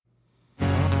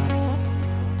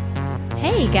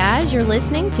Hey guys, you're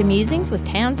listening to Musings with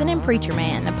Townsend and Preacher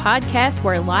Man, the podcast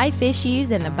where life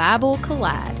issues and the Bible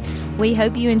collide. We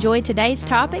hope you enjoyed today's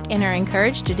topic and are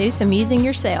encouraged to do some musing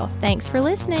yourself. Thanks for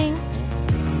listening.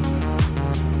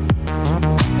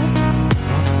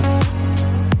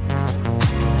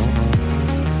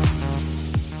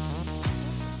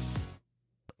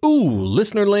 Ooh,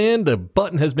 listener land, the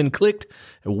button has been clicked.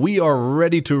 We are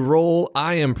ready to roll.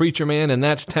 I am Preacher Man, and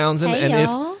that's Townsend. Hey, and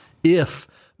y'all. if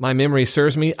my memory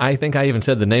serves me, I think I even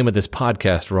said the name of this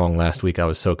podcast wrong last week. I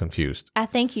was so confused. I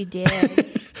think you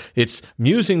did. It's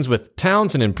Musings with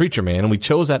Townsend and Preacher Man, and we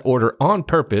chose that order on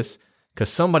purpose because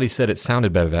somebody said it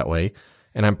sounded better that way.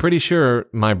 And I'm pretty sure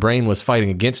my brain was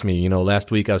fighting against me. You know, last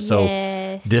week I was so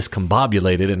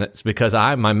discombobulated, and it's because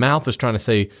my mouth was trying to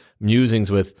say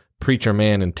Musings with Preacher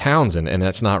Man and Townsend, and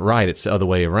that's not right. It's the other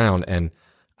way around. And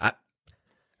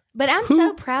But I'm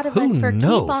so proud of us for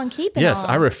knows? keep on keeping Yes, on.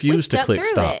 I refuse We to stuck click through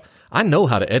stop. it. I know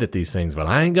how to edit these things, but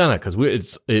I ain't gonna because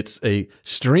it's a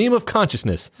stream of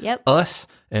consciousness. Yep. Us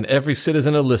and every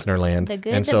citizen of listener land. The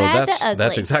good, and the so bad, that's the ugly.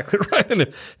 that's exactly right. And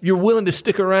if you're willing to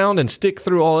stick around and stick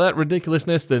through all that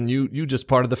ridiculousness, then you just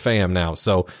part of the fam now.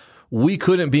 So we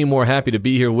couldn't be more happy to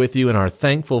be here with you and are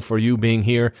thankful for you being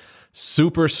here.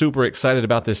 Super, super excited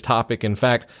about this topic. In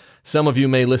fact, some of you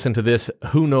may listen to this,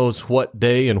 who knows what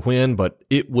day and when, but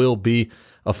it will be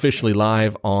officially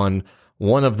live on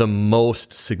one of the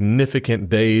most significant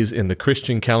days in the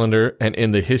Christian calendar and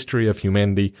in the history of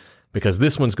humanity, because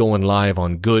this one's going live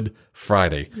on Good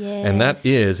Friday. Yes. And that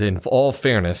is, in all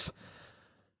fairness,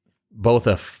 both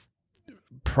a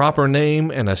proper name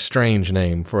and a strange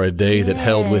name for a day that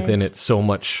held within it so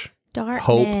much Darkness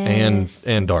hope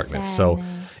and darkness. So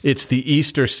sadness. it's the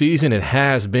Easter season. It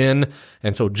has been.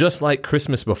 And so just like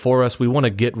Christmas before us, we want to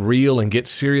get real and get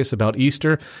serious about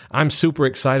Easter. I'm super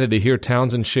excited to hear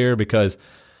Townsend share because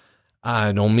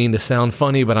I don't mean to sound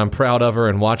funny, but I'm proud of her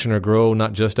and watching her grow,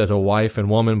 not just as a wife and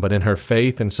woman, but in her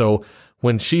faith. And so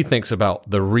when she thinks about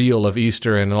the real of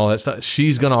Easter and all that stuff,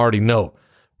 she's going to already know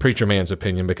Preacher Man's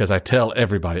opinion because I tell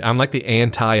everybody, I'm like the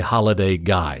anti-holiday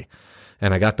guy.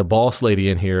 And I got the boss lady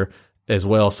in here as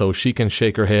well, so she can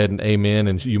shake her head and amen,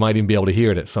 and you might even be able to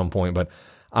hear it at some point. But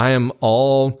I am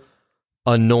all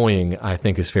annoying, I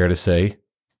think is fair to say.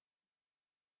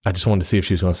 I just wanted to see if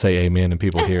she was going to say amen and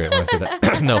people hear it when I said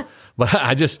that. No, but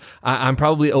I'm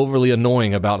probably overly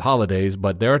annoying about holidays,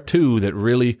 but there are two that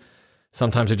really,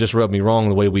 sometimes it just rub me wrong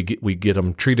the way we get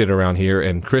them treated around here,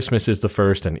 and Christmas is the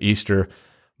first, and Easter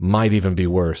might even be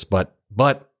worse. But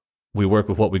we work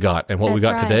with what we got. And what we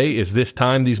got today is this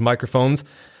time, these microphones,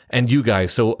 and you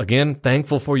guys. So again,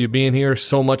 thankful for you being here.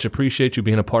 So much appreciate you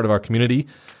being a part of our community.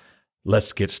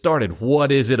 Let's get started.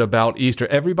 What is it about Easter?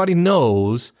 Everybody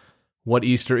knows what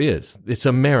Easter is. It's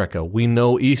America. We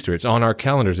know Easter. It's on our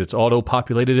calendars. It's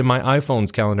auto-populated in my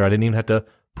iPhone's calendar. I didn't even have to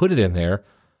put it in there.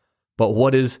 But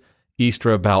what is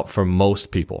Easter about for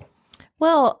most people?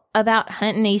 Well, about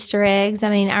hunting Easter eggs, I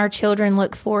mean, our children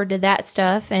look forward to that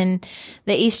stuff and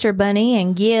the Easter bunny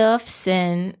and gifts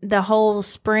and the whole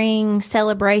spring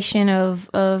celebration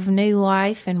of new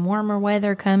life and warmer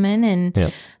weather coming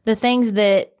and the things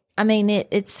that, I mean,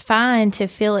 it's fine to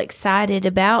feel excited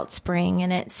about spring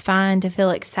and it's fine to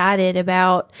feel excited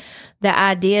about the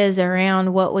ideas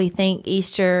around what we think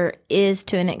Easter is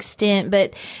to an extent.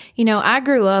 But, you know, I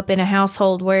grew up in a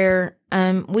household where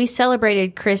we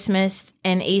celebrated Christmas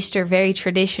and Easter very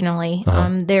traditionally.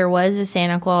 There was a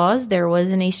Santa Claus, there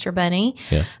was an Easter bunny.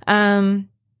 Yeah. And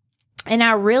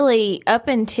I really, up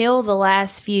until the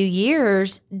last few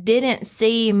years, didn't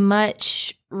see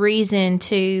much reason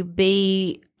to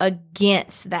be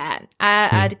against that.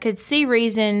 I could see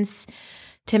reasons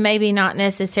to maybe not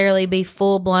necessarily be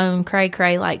full-blown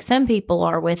cray-cray like some people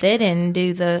are with it and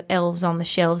do the elves on the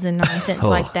shelves and nonsense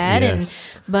like that and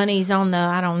bunnies on the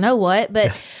I don't know what.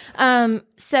 But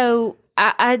so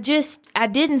I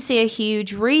didn't see a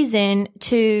huge reason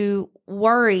to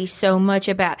worry so much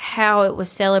about how it was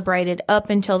celebrated up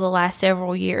until the last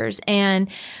several years. And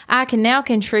I can now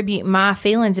contribute my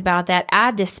feelings about that.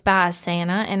 I despise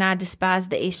Santa and I despise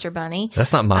the Easter Bunny.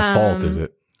 That's not my fault, is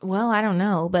it? Well, I don't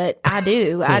know, but I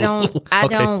do. I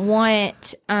don't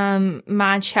want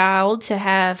my child to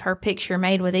have her picture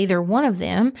made with either one of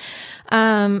them.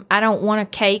 I don't want a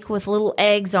cake with little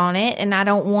eggs on it, and I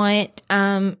don't want,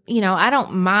 I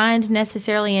don't mind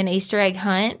necessarily an Easter egg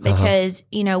hunt because,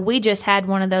 we just had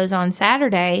one of those on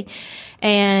Saturday,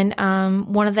 and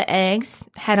one of the eggs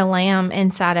had a lamb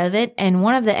inside of it, and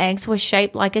one of the eggs was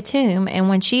shaped like a tomb, and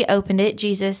when she opened it,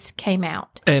 Jesus came out.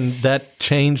 And that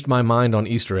changed my mind on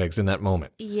Easter Easter eggs in that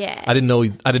moment. Yes. I didn't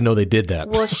know they did that.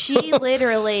 Well, she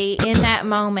literally, in that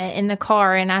moment in the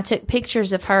car, and I took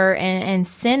pictures of her and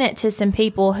sent it to some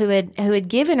people who had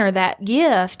given her that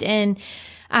gift. And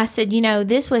I said,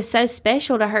 this was so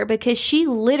special to her because she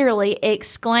literally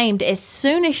exclaimed as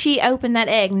soon as she opened that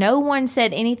egg. No one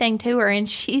said anything to her, and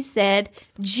she said,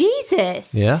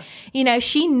 Jesus. Yeah.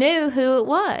 She knew who it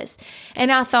was.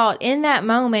 And I thought in that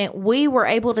moment, we were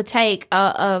able to take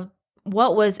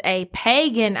what was a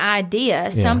pagan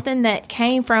idea, something that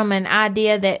came from an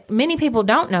idea that many people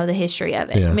don't know the history of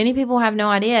it. Yeah. Many people have no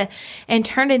idea, and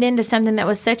turned it into something that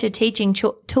was such a teaching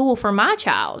tool for my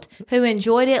child who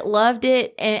enjoyed it, loved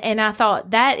it. And I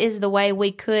thought that is the way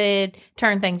we could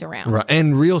turn things around. Right.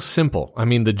 And real simple. I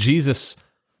mean, the Jesus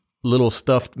little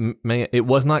stuffed man, it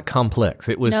was not complex.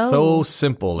 It was so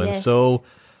simple and so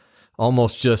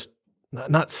almost just,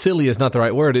 not silly is not the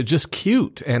right word. It's just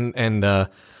cute. And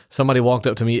somebody walked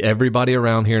up to me. Everybody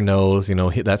around here knows,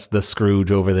 that's the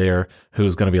Scrooge over there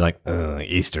who's going to be like,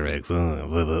 Easter eggs, blah,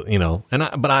 blah,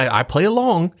 But I play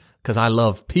along because I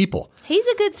love people. He's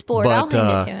a good sport. I'll hand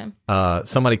it to him.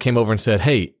 Somebody came over and said,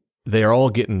 hey, they're all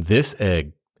getting this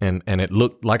egg. And it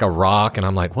looked like a rock. And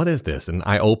I'm like, what is this? And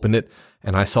I opened it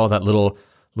and I saw that little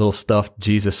stuffed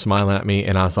Jesus smiling at me.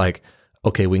 And I was like,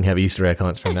 okay, we can have Easter egg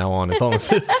hunts from now on as long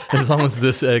as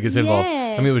this egg is involved.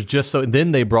 Yes. I mean, it was just so.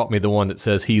 Then they brought me the one that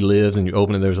says He lives, and you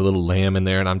open it, there's a little lamb in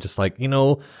there, and I'm just like,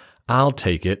 I'll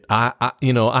take it.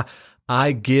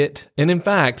 I get, and in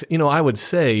fact, I would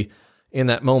say in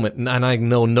that moment, and I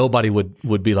know nobody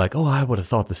would be like, oh, I would have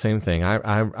thought the same thing.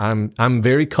 I'm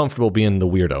very comfortable being the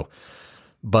weirdo,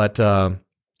 but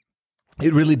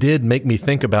it really did make me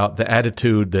think about the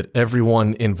attitude that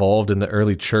everyone involved in the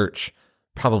early church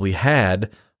probably had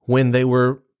when they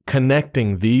were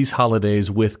connecting these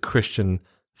holidays with Christian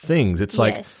things. It's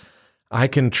like, I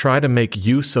can try to make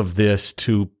use of this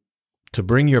to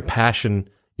bring your passion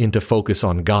into focus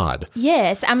on God.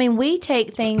 Yes. I mean, we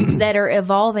take things that are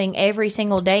evolving every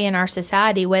single day in our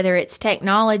society, whether it's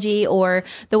technology or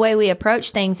the way we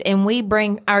approach things, and we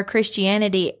bring our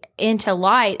Christianity into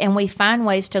light, and we find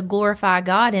ways to glorify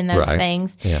God in those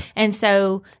things. Yeah. And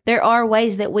so there are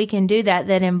ways that we can do that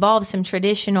involve some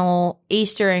traditional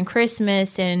Easter and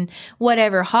Christmas and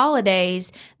whatever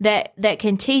holidays that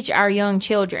can teach our young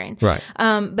children. Right.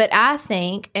 But I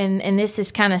think, and this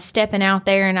is kind of stepping out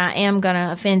there, and I am going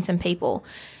to offend some people,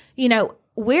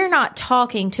 we're not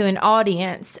talking to an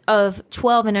audience of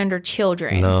 12 and under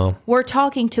children. No. We're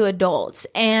talking to adults,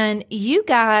 and you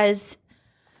guys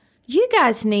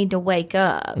need to wake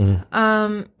up.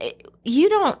 You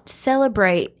don't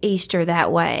celebrate Easter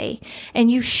that way,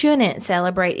 and you shouldn't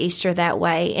celebrate Easter that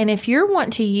way. And if you're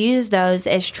wanting to use those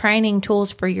as training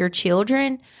tools for your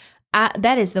children,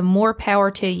 that is the more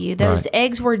power to you. Those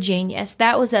eggs were genius.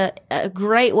 That was a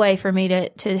great way for me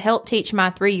to help teach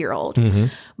my 3-year-old. Mm-hmm.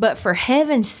 But for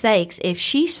heaven's sakes, if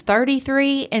she's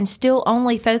 33 and still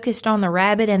only focused on the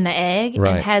rabbit and the egg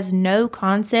and has no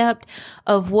concept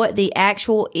of what the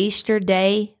actual Easter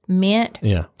day meant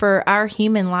for our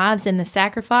human lives and the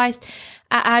sacrifice,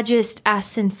 I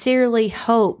sincerely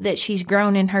hope that she's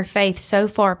grown in her faith so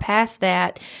far past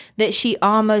that she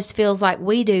almost feels like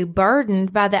we do,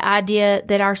 burdened by the idea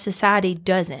that our society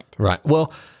doesn't. Right.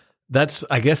 Well,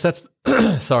 I guess that's,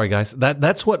 sorry guys,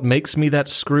 that's what makes me that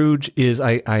Scrooge is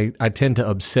I tend to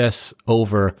obsess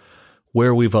over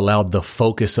where we've allowed the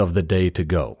focus of the day to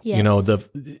go. Yes.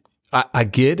 I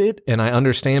get it, and I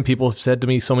understand. People have said to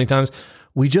me so many times,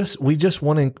 we just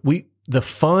want the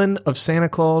fun of Santa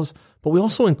Claus, but we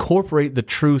also incorporate the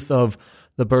truth of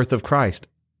the birth of Christ.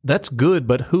 That's good,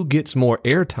 but who gets more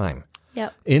airtime?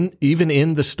 Yep. Even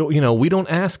in the story, we don't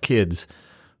ask kids,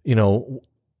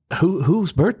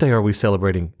 whose birthday are we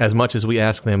celebrating, as much as we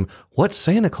ask them, what's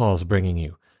Santa Claus bringing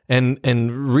you? And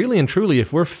really and truly,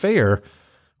 if we're fair,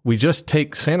 we just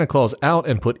take Santa Claus out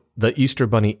and put the Easter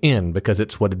Bunny in, because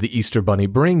it's what did the Easter Bunny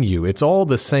bring you? It's all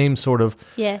the same sort of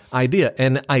idea.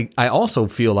 And I also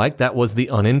feel like that was the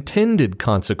unintended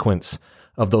consequence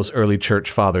of those early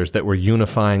church fathers that were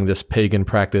unifying this pagan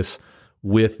practice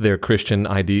with their Christian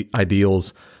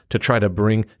ideals to try to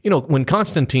bring, when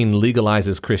Constantine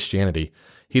legalizes Christianity,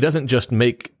 he doesn't just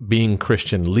make being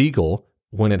Christian legal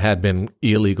when it had been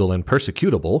illegal and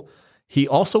persecutable. He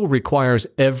also requires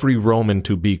every Roman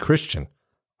to be Christian.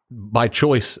 By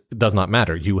choice, it does not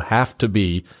matter. You have to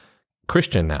be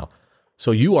Christian now.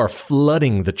 So you are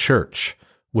flooding the church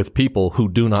with people who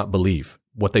do not believe.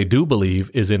 What they do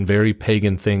believe is in very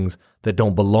pagan things that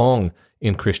don't belong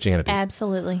in Christianity.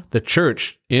 Absolutely. The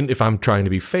church, if I'm trying to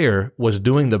be fair, was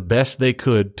doing the best they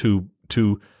could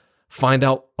to find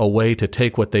out a way to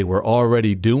take what they were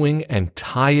already doing and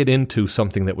tie it into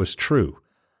something that was true.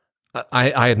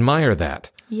 I admire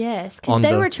that. Yes, because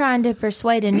they were trying to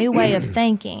persuade a new way of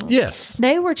thinking. Yes.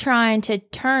 They were trying to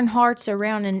turn hearts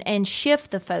around and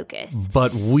shift the focus.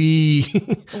 But we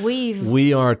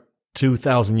are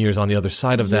 2,000 years on the other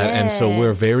side of that, and so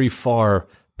we're very far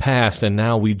past, and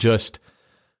now we just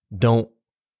don't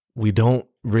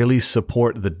really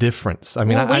support the difference. I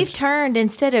mean, we've turned,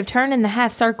 instead of turning the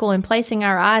half circle and placing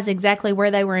our eyes exactly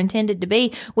where they were intended to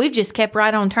be, we've just kept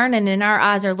right on turning, and our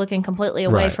eyes are looking completely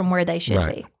away from where they should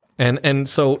be. And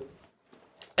so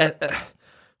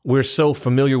we're so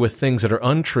familiar with things that are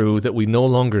untrue that we no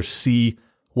longer see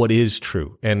what is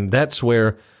true. And that's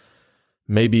where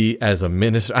maybe as a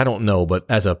minister, I don't know, but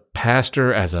as a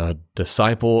pastor, as a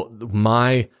disciple,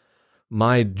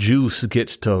 my juice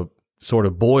gets to sort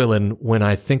of boiling when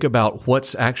I think about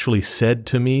what's actually said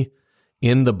to me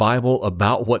in the Bible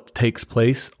about what takes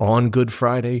place on Good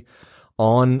Friday,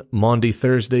 on Maundy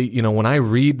Thursday. You know, when I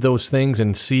read those things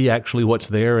and see actually what's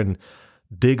there and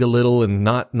dig a little and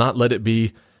not let it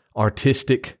be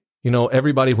artistic. You know,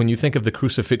 everybody, when you think of the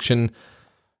crucifixion,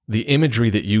 the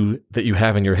imagery that you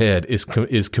have in your head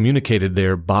is communicated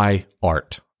there by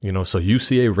art. You know, so you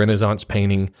see a Renaissance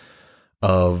painting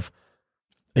of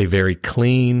a very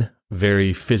clean,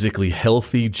 very physically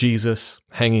healthy Jesus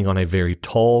hanging on a very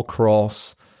tall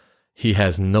cross. He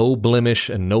has no blemish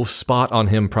and no spot on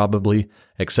him probably,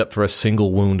 except for a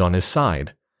single wound on his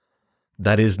side.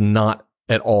 That is not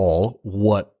at all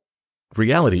what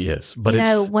reality is.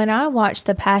 But when I watched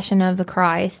The Passion of the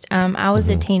Christ, I was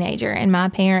a teenager, and my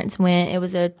parents went. It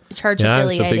was a church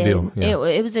affiliated. It's a big deal. Yeah.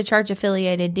 It was a church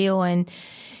affiliated deal, and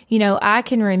I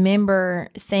can remember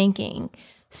thinking,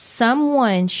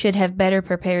 someone should have better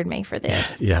prepared me for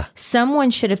this. Yeah.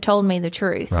 Someone should have told me the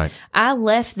truth. Right. I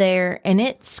left there and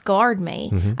it scarred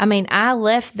me. I mean, I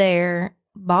left there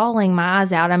bawling my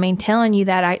eyes out. I mean, telling you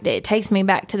that it takes me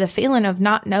back to the feeling of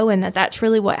not knowing that that's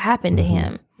really what happened to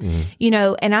him.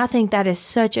 And I think that is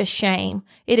such a shame.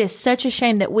 It is such a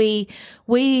shame that we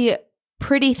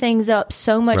pretty things up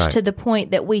so much to the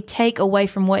point that we take away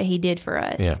from what he did for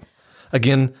us. Yeah.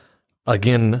 Again,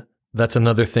 that's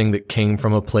another thing that came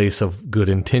from a place of good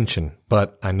intention.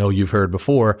 But I know you've heard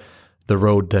before, the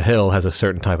road to hell has a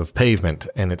certain type of pavement,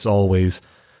 and it's always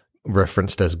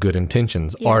referenced as good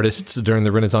intentions. Yeah. Artists during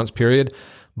the Renaissance period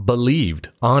believed,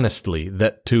 honestly,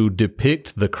 that to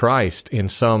depict the Christ in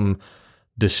some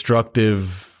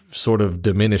destructive, sort of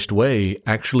diminished way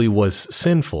actually was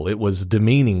sinful. It was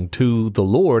demeaning to the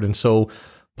Lord, and so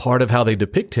part of how they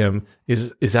depict him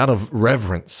is out of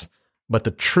reverence. But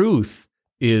the truth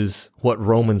is what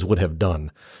Romans would have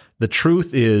done. The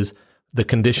truth is the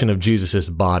condition of Jesus's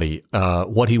body,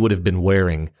 what he would have been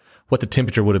wearing, what the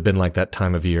temperature would have been like that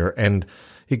time of year. And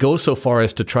he goes so far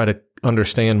as to try to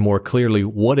understand more clearly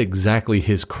what exactly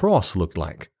his cross looked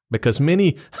like. Because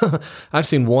many, I've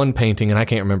seen one painting, and I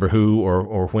can't remember who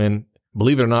or when.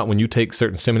 Believe it or not, when you take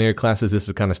certain seminary classes, this is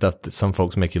the kind of stuff that some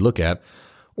folks make you look at.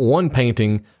 One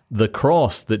painting, the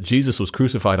cross that Jesus was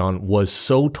crucified on was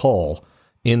so tall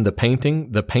in the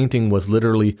painting was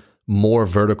literally more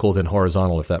vertical than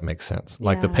horizontal, if that makes sense.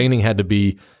 Like the painting had to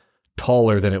be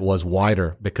taller than it was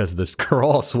wider because this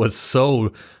cross was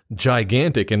so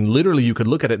gigantic. And literally you could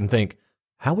look at it and think,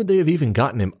 how would they have even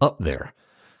gotten him up there?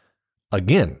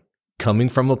 Again, coming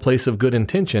from a place of good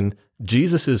intention,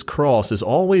 Jesus' cross is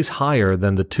always higher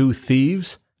than the two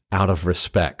thieves out of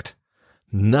respect.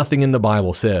 Nothing in the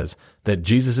Bible says that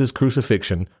Jesus'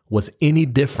 crucifixion was any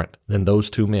different than those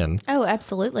two men. Oh,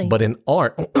 absolutely. But in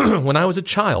art, when I was a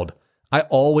child, I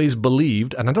always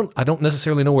believed, and I don't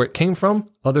necessarily know where it came from,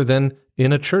 other than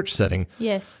in a church setting.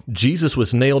 Yes. Jesus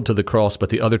was nailed to the cross, but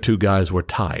the other two guys were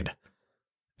tied.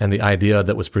 And the idea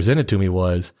that was presented to me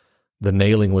was the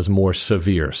nailing was more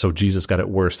severe, so Jesus got it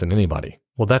worse than anybody.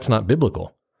 Well, that's not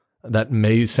biblical. That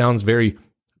sounds very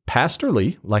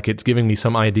pastorally, like it's giving me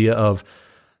some idea of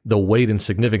the weight and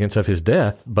significance of his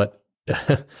death, but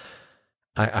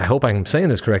I hope I'm saying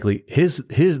this correctly.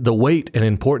 The weight and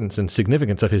importance and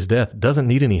significance of his death doesn't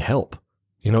need any help.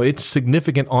 It's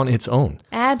significant on its own.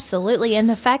 Absolutely. And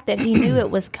the fact that he knew it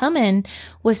was coming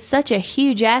was such a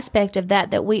huge aspect of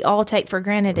that we all take for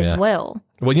granted as well.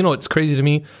 Well, it's crazy to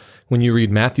me when you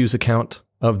read Matthew's account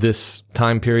of this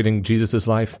time period in Jesus'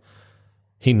 life.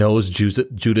 He knows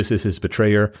Judas is his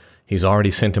betrayer. He's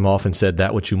already sent him off and said,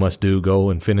 that which you must do, go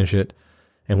and finish it.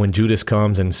 And when Judas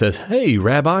comes and says, hey,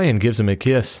 Rabbi, and gives him a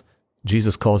kiss,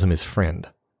 Jesus calls him his friend.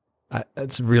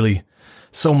 That's really,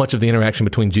 so much of the interaction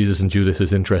between Jesus and Judas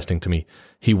is interesting to me.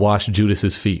 He washed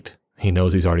Judas's feet. He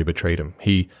knows he's already betrayed him.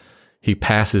 He he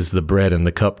passes the bread and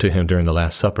the cup to him during the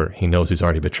Last Supper. He knows he's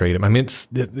already betrayed him. I mean, it's,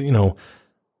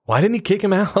 why didn't he kick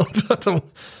him out?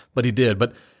 But he did.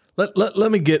 But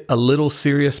let me get a little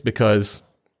serious, because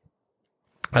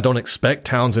I don't expect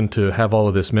Townsend to have all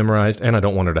of this memorized, and I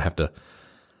don't want her to have to.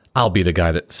 I'll be the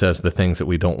guy that says the things that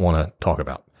we don't want to talk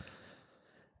about.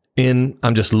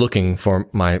 I'm just looking for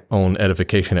my own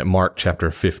edification at Mark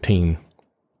chapter 15.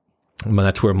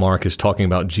 That's where Mark is talking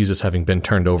about Jesus having been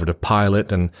turned over to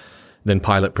Pilate, and then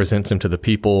Pilate presents him to the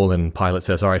people, and Pilate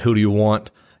says, all right, who do you want?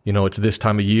 It's this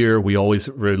time of year. We always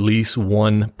release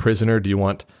one prisoner. Do you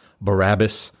want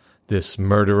Barabbas, this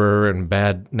murderer and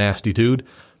bad, nasty dude?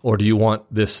 Or do you want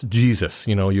this Jesus?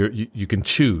 You can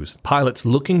choose. Pilate's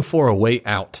looking for a way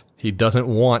out. He doesn't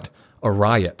want a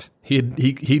riot. He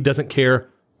doesn't care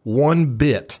one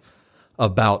bit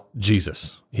about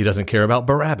Jesus. He doesn't care about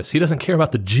Barabbas. He doesn't care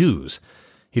about the Jews.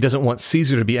 He doesn't want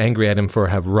Caesar to be angry at him for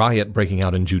have riot breaking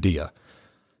out in Judea.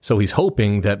 So he's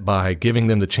hoping that by giving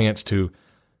them the chance to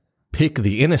pick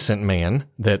the innocent man,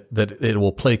 that it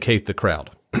will placate the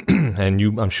crowd.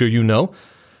 And I'm sure you know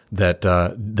that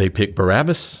they pick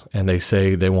Barabbas, and they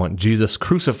say they want Jesus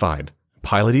crucified.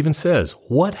 Pilate even says,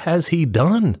 what has he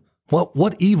done?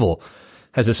 What evil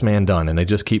has this man done? And they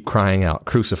just keep crying out,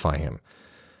 crucify him.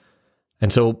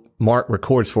 And so Mark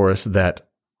records for us that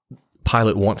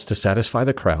Pilate wants to satisfy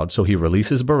the crowd, so he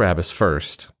releases Barabbas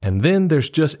first. And then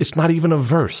it's not even a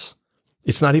verse.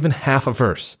 It's not even half a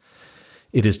verse.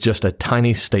 It is just a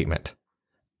tiny statement.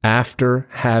 After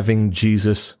having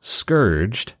Jesus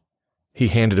scourged, he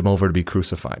handed him over to be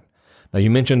crucified. Now,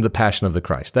 you mentioned the Passion of the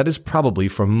Christ. That is probably,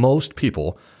 for most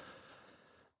people,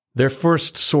 their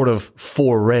first sort of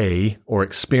foray or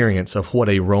experience of what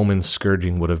a Roman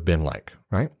scourging would have been like,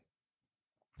 right?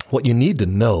 What you need to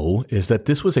know is that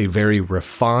this was a very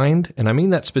refined, and I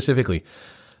mean that specifically,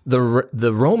 the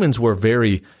Romans were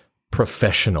very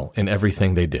professional in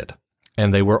everything they did.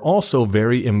 And they were also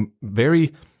very,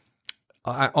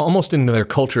 almost in their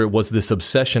culture, was this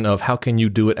obsession of how can you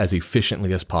do it as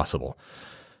efficiently as possible.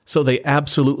 So they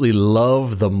absolutely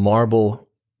love the marble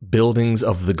buildings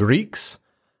of the Greeks,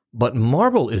 but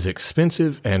marble is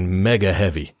expensive and mega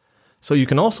heavy. So you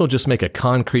can also just make a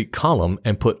concrete column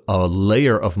and put a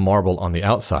layer of marble on the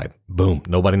outside. Boom,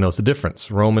 nobody knows the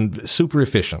difference. Roman, super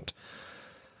efficient.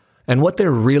 And what they're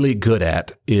really good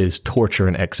at is torture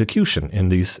and execution in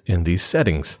these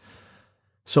settings.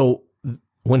 So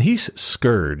when he's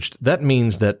scourged, that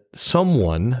means that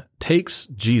someone takes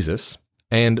Jesus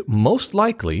and most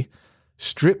likely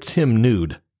strips him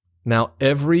nude. Now,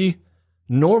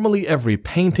 normally every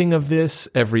painting of this,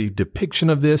 every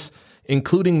depiction of this,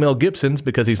 including Mel Gibson's,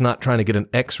 because he's not trying to get an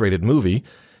X-rated movie,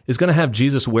 is going to have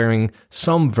Jesus wearing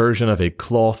some version of a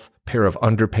cloth pair of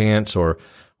underpants or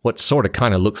what sort of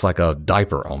kind of looks like a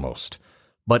diaper almost.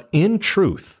 But in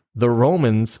truth, the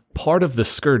Romans, part of the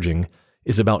scourging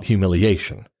is about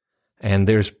humiliation. And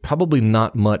there's probably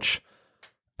not much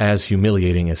as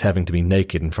humiliating as having to be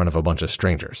naked in front of a bunch of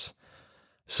strangers.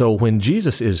 So when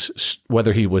Jesus is,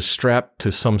 whether he was strapped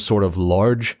to some sort of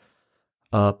large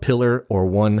pillar or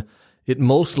one, it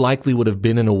most likely would have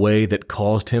been in a way that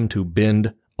caused him to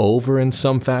bend over in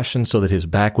some fashion so that his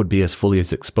back would be as fully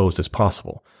as exposed as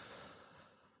possible.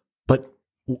 But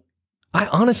I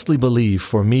honestly believe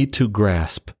for me to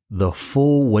grasp the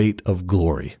full weight of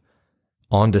glory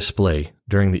on display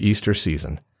during the Easter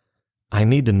season, I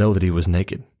need to know that he was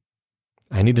naked.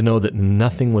 I need to know that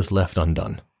nothing was left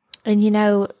undone. And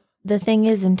the thing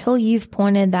is, until you've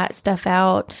pointed that stuff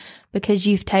out, because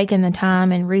you've taken the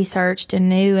time and researched and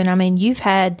knew, and you've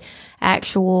had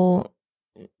actual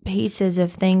pieces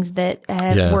of things that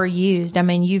were used.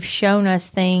 You've shown us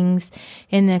things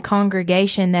in the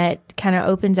congregation that kind of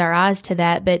opens our eyes to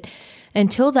that. But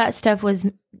until that stuff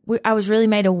I was really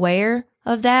made aware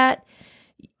of that,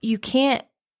 you can't,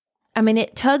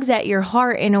 it tugs at your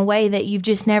heart in a way that you've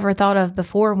just never thought of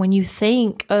before when you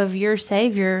think of your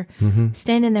Savior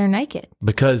standing there naked.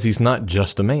 Because he's not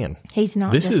just a man. He's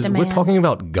not just a man. We're talking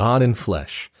about God in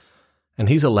flesh. And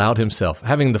he's allowed himself,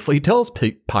 he tells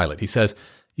Pilate, he says,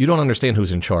 you don't understand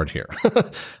who's in charge here.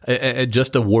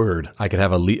 Just a word, I could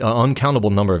have an uncountable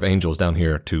number of angels down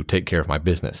here to take care of my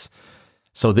business.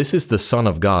 So this is the Son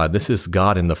of God. This is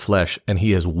God in the flesh, and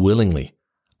he has willingly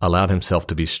allowed himself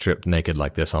to be stripped naked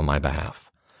like this on my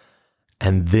behalf.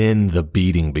 And then the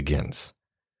beating begins.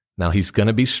 Now he's going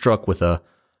to be struck with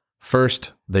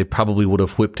first, they probably would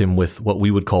have whipped him with what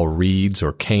we would call reeds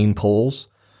or cane poles.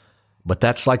 But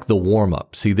that's like the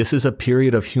warm-up. See, this is a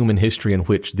period of human history in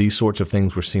which these sorts of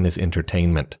things were seen as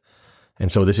entertainment.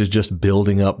 And so this is just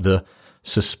building up the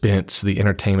suspense, the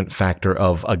entertainment factor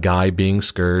of a guy being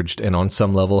scourged. And on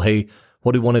some level, hey,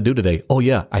 What do we want to do today? Oh,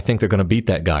 yeah, I think they're going to beat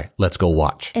that guy. Let's go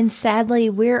watch. And sadly,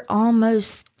 we're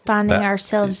almost finding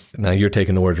ourselves. Now you're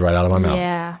taking the words right out of my mouth.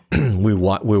 Yeah.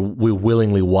 We're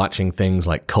willingly watching things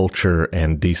like culture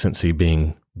and decency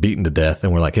being beaten to death,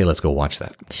 and we're like, hey, let's go watch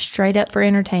that. Straight up for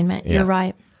entertainment. Yeah. You're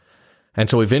right. And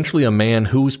so eventually a man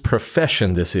whose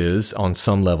profession this is on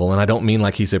some level, and I don't mean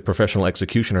like he's a professional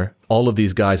executioner. All of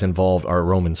these guys involved are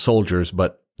Roman soldiers,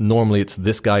 but normally it's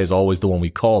this guy is always the one we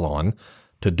call on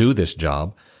to do this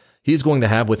job. He's going to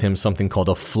have with him something called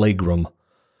a flagrum.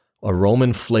 A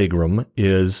Roman flagrum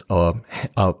is a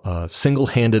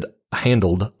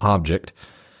handled object,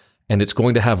 and it's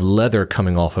going to have leather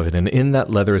coming off of it. And in that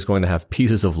leather is going to have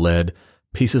pieces of lead,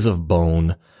 pieces of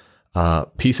bone,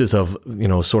 pieces of,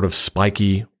 sort of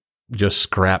spiky, just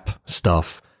scrap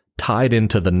stuff tied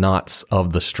into the knots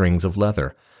of the strings of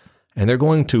leather. And they're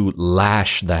going to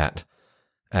lash that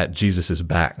at Jesus's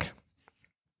back.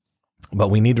 But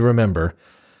we need to remember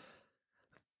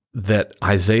that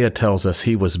Isaiah tells us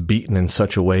he was beaten in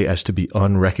such a way as to be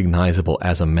unrecognizable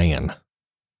as a man.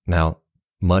 Now,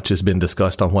 much has been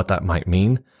discussed on what that might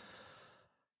mean,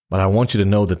 but I want you to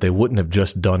know that they wouldn't have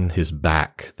just done his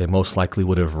back. They most likely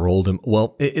would have rolled him.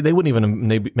 Well, they wouldn't even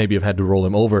maybe have had to roll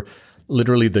him over.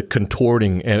 Literally the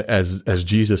contorting as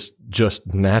Jesus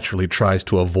just naturally tries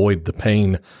to avoid the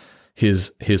pain,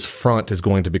 his front is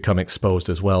going to become exposed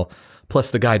as well.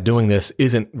 Plus, the guy doing this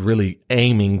isn't really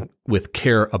aiming with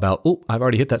care about, oh, I've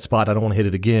already hit that spot. I don't want to hit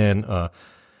it again.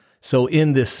 So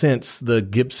in this sense, the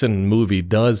Gibson movie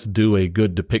does do a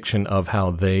good depiction of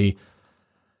how they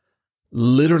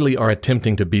literally are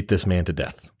attempting to beat this man to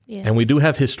death. Yes. And we do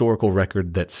have historical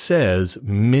record that says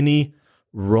many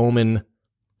Roman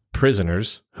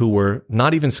prisoners who were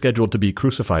not even scheduled to be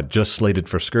crucified, just slated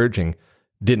for scourging,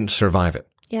 didn't survive it.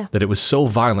 Yeah. That it was so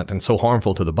violent and so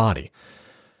harmful to the body.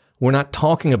 We're not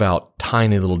talking about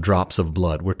tiny little drops of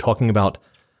blood. We're talking about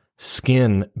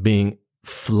skin being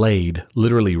flayed,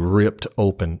 literally ripped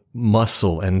open,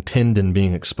 muscle and tendon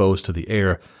being exposed to the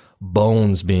air,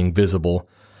 bones being visible.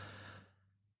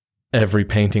 Every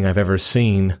painting I've ever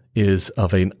seen is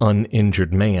of an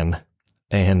uninjured man,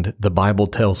 and the Bible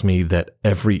tells me that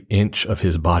every inch of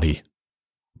his body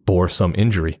bore some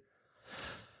injury.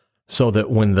 So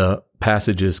that when the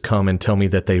passages come and tell me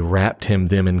that they wrapped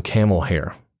them in camel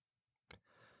hair,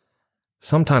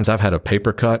 sometimes I've had a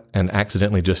paper cut and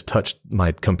accidentally just touched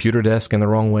my computer desk in the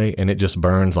wrong way, and it just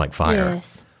burns like fire.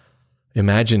 Yes.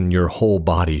 Imagine your whole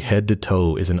body, head to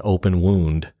toe, is an open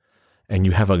wound, and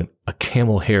you have a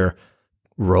camel hair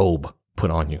robe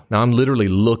put on you. Now, I'm literally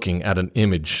looking at an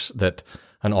image that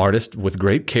an artist with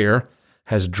great care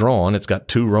has drawn. It's got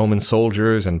 2 Roman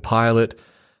soldiers and Pilate,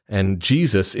 and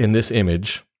Jesus in this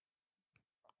image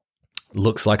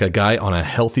looks like a guy on a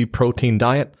healthy protein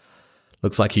diet.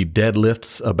 Looks like he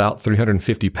deadlifts about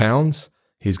 350 pounds.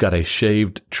 He's got a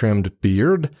shaved, trimmed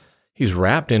beard. He's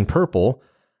wrapped in purple,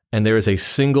 and there is a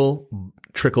single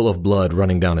trickle of blood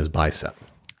running down his bicep.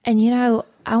 And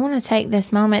I want to take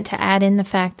this moment to add in the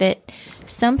fact that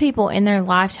some people in their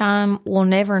lifetime will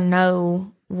never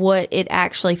know what it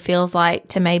actually feels like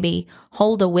to maybe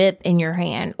hold a whip in your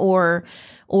hand or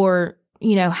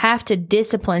have to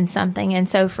discipline something. And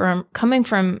so coming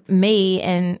from me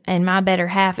and my better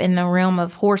half in the realm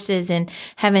of horses and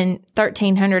having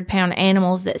 1,300 pound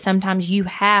animals that sometimes you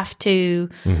have to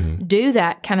do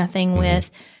that kind of thing with,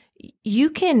 you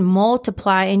can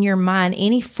multiply in your mind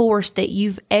any force that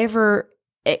you've ever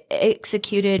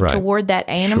executed toward that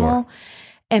animal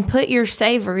and put your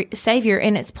savior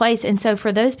in its place. And so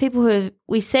for those people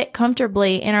we sit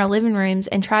comfortably in our living rooms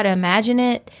and try to imagine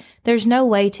it, there's no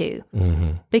way to,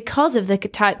 because of the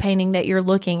type painting that you're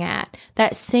looking at,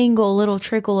 that single little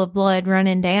trickle of blood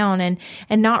running down and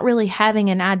not really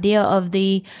having an idea of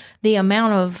the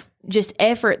amount of just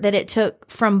effort that it took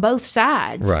from both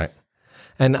sides. Right.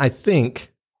 And I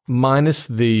think, minus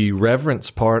the reverence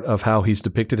part of how he's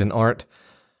depicted in art,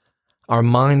 our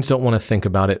minds don't want to think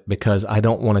about it because I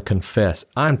don't want to confess.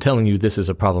 I'm telling you, this is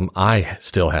a problem I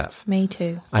still have. Me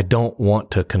too. I don't want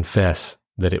to confess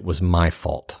that it was my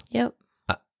fault. Yep.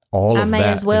 I may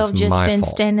as well have just been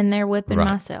standing there whipping Right.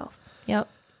 myself. Yep.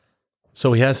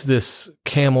 So he has this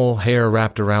camel hair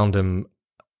wrapped around him,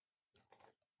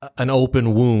 an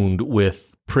open wound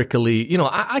with prickly,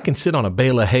 I can sit on a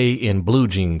bale of hay in blue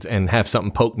jeans and have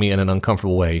something poke me in an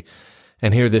uncomfortable way.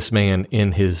 And here this man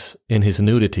in his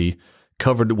nudity,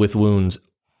 covered with wounds,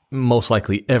 most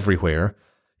likely everywhere,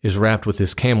 is wrapped with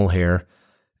this camel hair.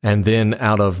 And then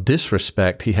out of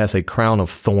disrespect, he has a crown of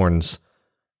thorns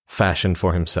fashioned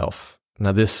for himself.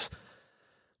 Now the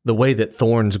way that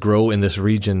thorns grow in this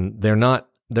region, they're not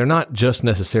they're not just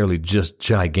necessarily just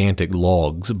gigantic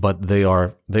logs, but they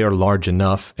are large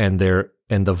enough, and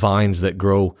the vines that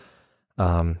grow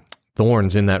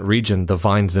thorns in that region, the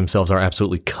vines themselves are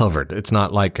absolutely covered. It's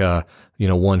not like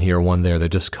one here, one there. They're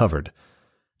just covered,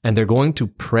 and they're going to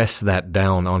press that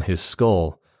down on his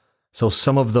skull. So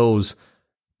some of those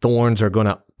thorns are going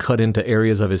to cut into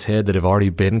areas of his head that have already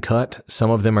been cut. Some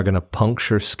of them are going to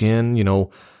puncture skin.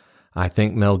 I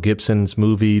think Mel Gibson's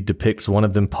movie depicts one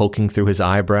of them poking through his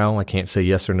eyebrow. I can't say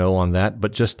yes or no on that,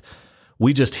 but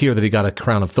we just hear that he got a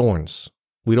crown of thorns.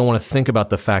 We don't want to think about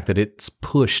the fact that it's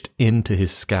pushed into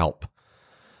his scalp.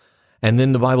 And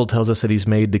then the Bible tells us that he's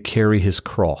made to carry his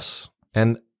cross.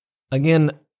 And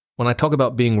again, when I talk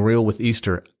about being real with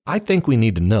Easter, I think we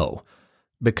need to know,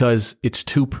 because it's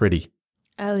too pretty.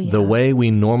 Oh, yeah. The way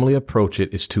we normally approach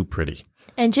it is too pretty.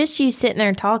 And just you sitting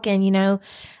there talking, I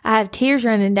have tears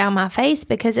running down my face,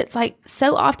 because it's like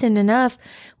so often enough,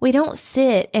 we don't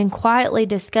sit and quietly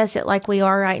discuss it like we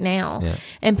are right now,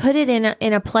 and put it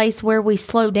in a place where we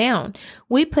slow down.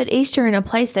 We put Easter in a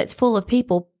place that's full of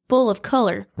people, full of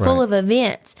color, full of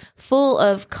events, full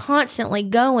of constantly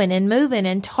going and moving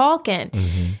and talking.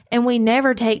 Mm-hmm. And we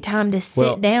never take time to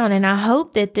sit down. And I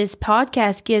hope that this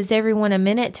podcast gives everyone a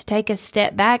minute to take a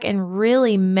step back and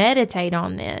really meditate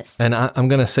on this. And I'm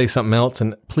going to say something else,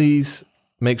 and please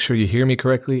make sure you hear me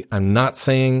correctly. I'm not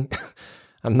saying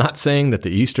that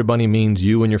the Easter Bunny means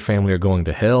you and your family are going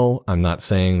to hell. I'm not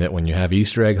saying that when you have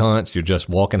Easter egg hunts, you're just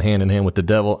walking hand in hand with the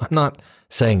devil. I'm not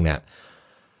saying that.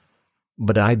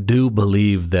 But I do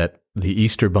believe that the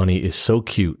Easter Bunny is so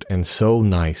cute and so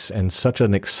nice and such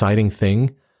an exciting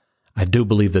thing. I do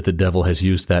believe that the devil has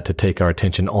used that to take our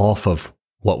attention off of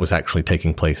what was actually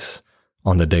taking place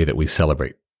on the day that we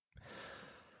celebrate.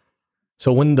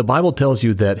 So when the Bible tells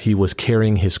you that he was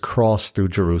carrying his cross through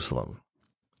Jerusalem,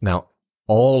 now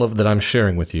all of that I'm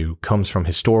sharing with you comes from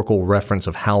historical reference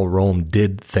of how Rome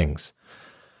did things.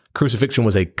 Crucifixion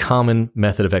was a common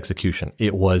method of execution.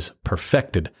 It was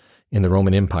perfected in the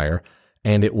Roman Empire,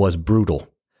 and it was brutal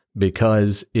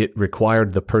because it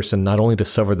required the person not only to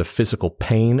suffer the physical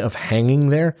pain of hanging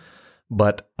there,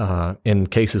 but in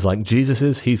cases like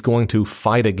Jesus's, he's going to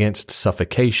fight against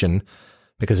suffocation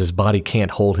because his body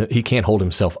can't hold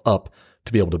himself up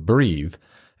to be able to breathe.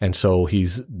 And so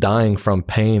he's dying from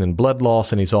pain and blood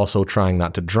loss, and he's also trying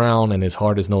not to drown, and his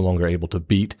heart is no longer able to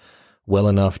beat well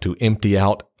enough to empty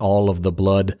out all of the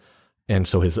blood. And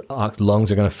so his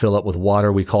lungs are going to fill up with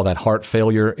water. We call that heart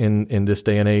failure in this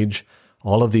day and age.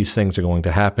 All of these things are going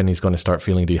to happen. He's going to start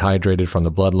feeling dehydrated from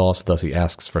the blood loss, thus he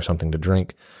asks for something to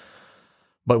drink.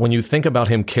 But when you think about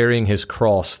him carrying his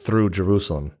cross through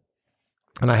Jerusalem,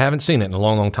 and I haven't seen it in a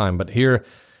long, long time, but here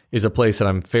is a place that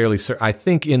I'm fairly certain, I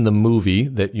think in the movie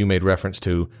that you made reference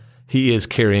to, he is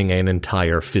carrying an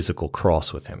entire physical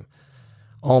cross with him.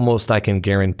 Almost I can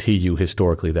guarantee you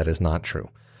historically that is not true.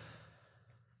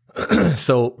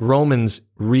 So Romans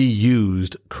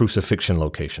reused crucifixion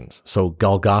locations. So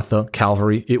Golgotha,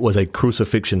 Calvary, it was a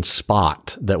crucifixion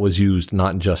spot that was used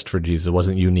not just for Jesus. It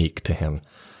wasn't unique to him.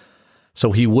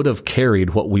 So he would have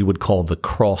carried what we would call the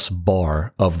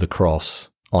crossbar of the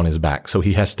cross on his back. So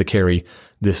he has to carry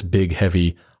this big,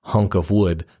 heavy hunk of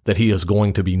wood that he is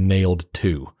going to be nailed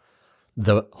to.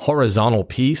 The horizontal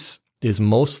piece is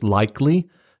most likely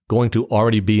going to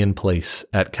already be in place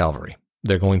at Calvary.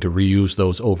 They're going to reuse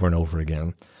those over and over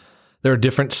again. There are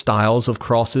different styles of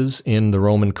crosses in the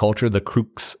Roman culture. The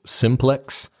crux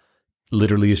simplex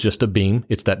literally is just a beam.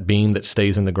 It's that beam that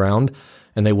stays in the ground.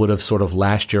 And they would have sort of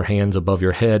lashed your hands above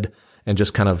your head and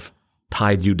just kind of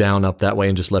tied you down up that way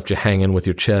and just left you hanging with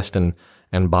your chest and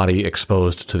body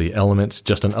exposed to the elements,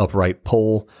 just an upright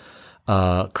pole.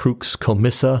 Crux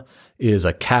commissa is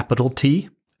a capital T,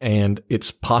 and it's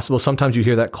possible. Sometimes you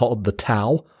hear that called the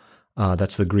tau.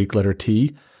 That's the Greek letter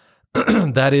T.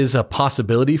 That is a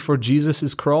possibility for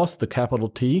Jesus's cross, the capital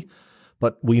T.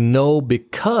 But we know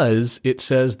because it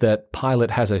says that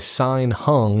Pilate has a sign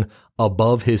hung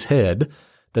above his head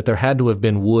that there had to have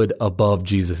been wood above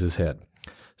Jesus's head.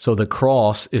 So the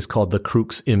cross is called the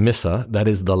crux immissa. That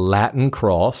is the Latin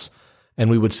cross. And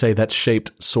we would say that's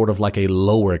shaped sort of like a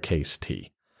lowercase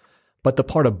t. But the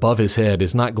part above his head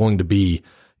is not going to be,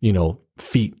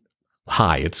 feet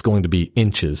high. It's going to be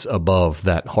inches above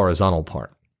that horizontal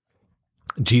part.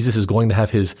 Jesus is going to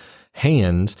have his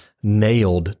hands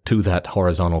nailed to that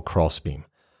horizontal crossbeam.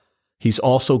 He's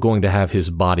also going to have his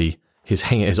body,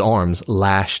 his arms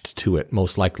lashed to it,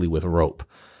 most likely with rope.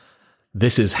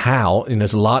 This is how, and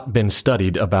there's a lot been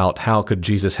studied about how could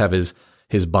Jesus have his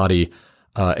body,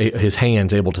 his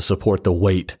hands able to support the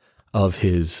weight of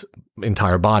his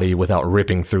entire body without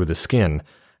ripping through the skin.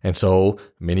 And so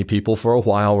many people for a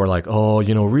while were like, oh,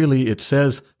 really, it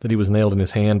says that he was nailed in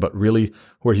his hand, but really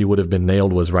where he would have been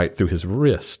nailed was right through his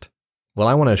wrist. Well,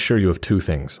 I want to assure you of two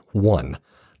things. One,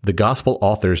 the gospel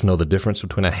authors know the difference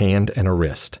between a hand and a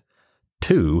wrist.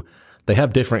 Two, they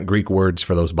have different Greek words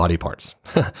for those body parts.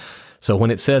 So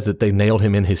when it says that they nailed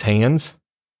him in his hands,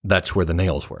 that's where the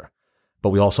nails were. But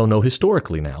we also know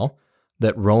historically now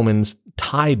that Romans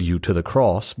tied you to the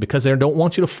cross because they don't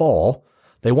want you to fall.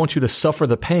 They want you to suffer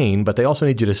the pain, but they also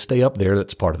need you to stay up there.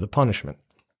 That's part of the punishment.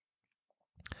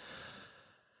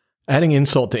 Adding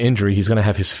insult to injury, he's going to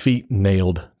have his feet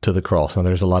nailed to the cross. Now,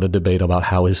 there's a lot of debate about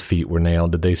how his feet were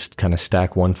nailed. Did they kind of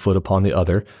stack one foot upon the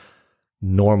other?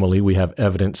 Normally, we have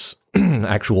evidence,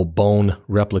 actual bone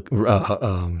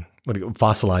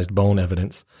fossilized bone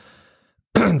evidence,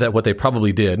 that what they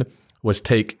probably did was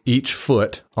take each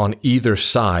foot on either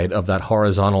side of that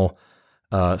horizontal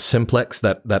simplex,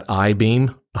 that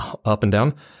I-beam up and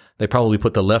down. They probably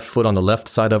put the left foot on the left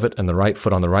side of it and the right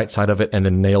foot on the right side of it, and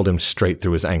then nailed him straight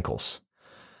through his ankles.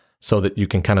 So that you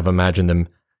can kind of imagine them,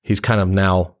 he's kind of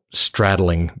now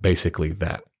straddling basically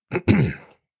that.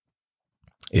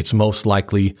 It's most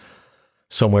likely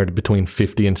somewhere between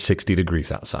 50 and 60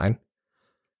 degrees outside.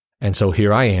 And so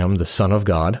here I am, the Son of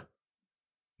God,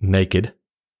 naked,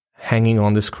 hanging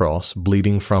on this cross,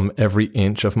 bleeding from every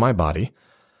inch of my body.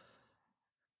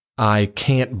 I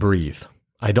can't breathe.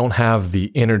 I don't have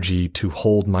the energy to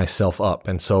hold myself up.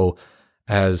 And so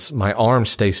as my arms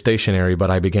stay stationary, but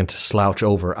I begin to slouch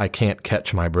over, I can't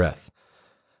catch my breath.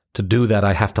 To do that,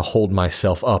 I have to hold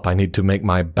myself up. I need to make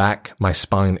my back, my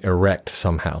spine erect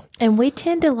somehow. And we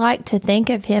tend to like to think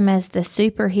of him as the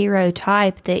superhero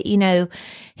type that,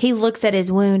 he looks at his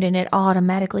wound and it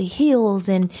automatically heals,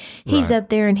 and he's Right. up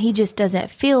there and he just doesn't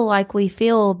feel like we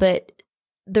feel. But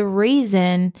the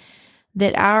reason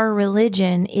that our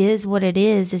religion is what it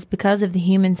is because of the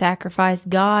human sacrifice.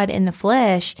 God in the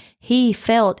flesh, he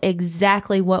felt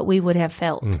exactly what we would have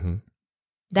felt. Mm-hmm.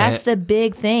 That's the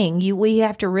big thing. We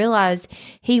have to realize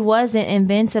he wasn't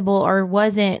invincible or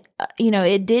wasn't,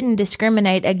 it didn't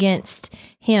discriminate against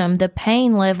him. The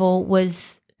pain level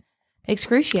was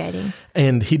excruciating.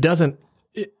 And he doesn't,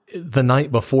 the night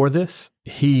before this,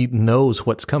 he knows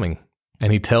what's coming.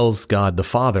 And he tells God the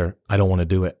Father, I don't want to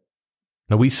do it.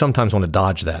 Now, we sometimes want to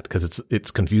dodge that because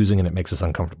it's confusing and it makes us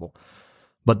uncomfortable.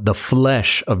 But the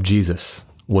flesh of Jesus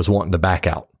was wanting to back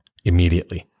out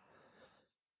immediately.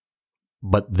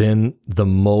 But then the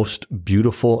most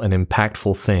beautiful and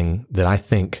impactful thing that I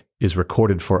think is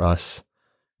recorded for us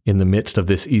in the midst of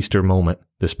this Easter moment,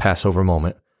 this Passover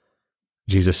moment,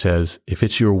 Jesus says, if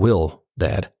it's your will,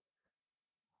 Dad,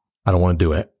 I don't want to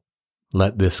do it.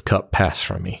 Let this cup pass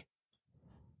from me.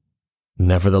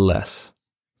 Nevertheless,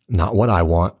 not what I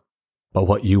want, but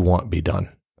what you want be done.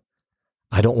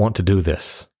 I don't want to do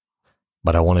this,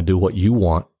 but I want to do what you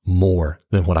want more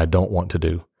than what I don't want to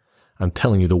do. I'm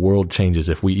telling you, the world changes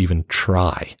if we even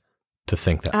try to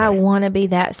think that way. I want to be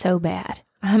that so bad.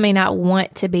 I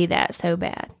want to be that so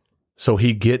bad. So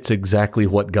he gets exactly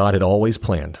what God had always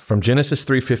planned. From Genesis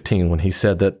 3:15, when he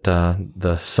said that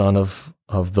the son of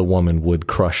the woman would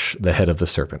crush the head of the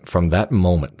serpent. From that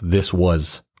moment, this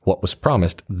was what was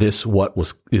promised. This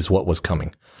is what was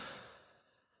coming.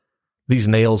 These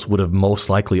nails would have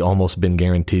most likely almost been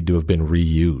guaranteed to have been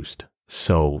reused.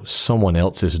 So someone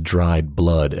else's dried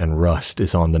blood and rust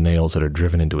is on the nails that are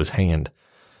driven into his hand.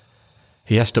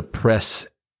 He has to press,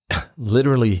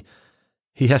 literally,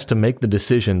 he has to make the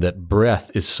decision that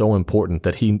breath is so important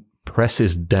that he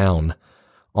presses down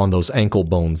on those ankle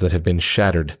bones that have been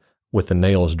shattered with the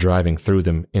nails driving through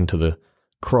them into the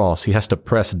cross. He has to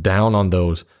press down on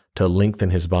those to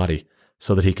lengthen his body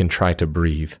so that he can try to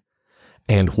breathe.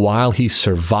 And while he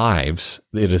survives,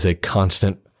 it is a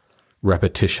constant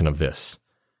repetition of this,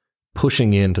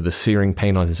 pushing into the searing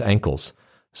pain on his ankles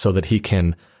so that he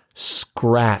can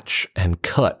scratch and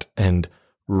cut and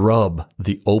rub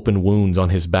the open wounds on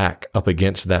his back up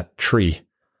against that tree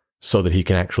so that he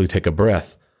can actually take a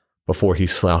breath before he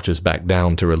slouches back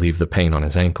down to relieve the pain on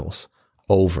his ankles,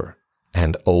 over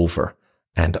and over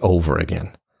and over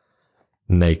again,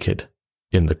 naked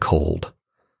in the cold.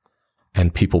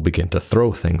 And people begin to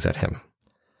throw things at him.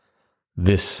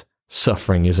 This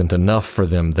suffering isn't enough for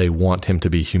them. They want him to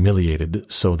be humiliated,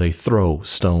 so they throw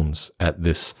stones at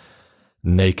this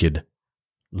naked,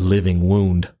 living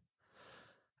wound.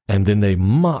 And then they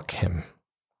mock him.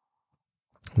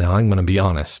 Now, I'm going to be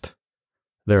honest.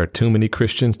 There are too many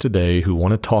Christians today who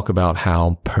want to talk about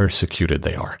how persecuted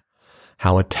they are,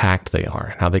 how attacked they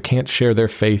are, how they can't share their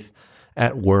faith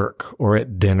at work or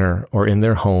at dinner or in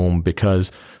their home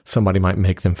because somebody might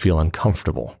make them feel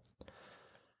uncomfortable.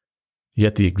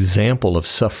 Yet the example of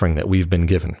suffering that we've been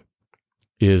given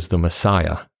is the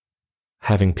Messiah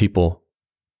having people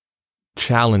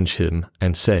challenge him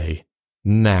and say,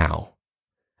 now,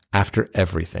 after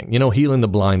everything. Healing the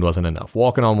blind wasn't enough.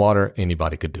 Walking on water,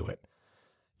 anybody could do it.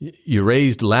 You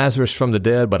raised Lazarus from the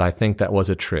dead, but I think that was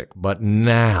a trick. But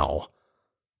now,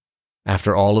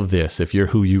 after all of this, if you're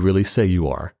who you really say you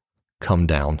are, come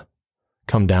down.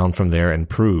 Come down from there and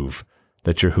prove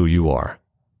that you're who you are.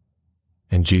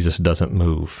 And Jesus doesn't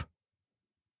move.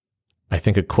 I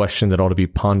think a question that ought to be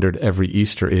pondered every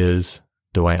Easter is,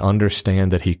 do I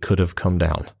understand that he could have come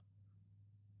down?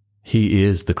 He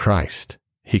is the Christ.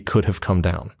 He could have come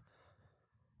down.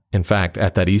 In fact,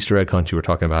 at that Easter egg hunt you were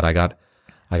talking about, I got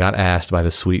asked by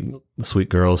the sweet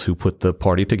girls who put the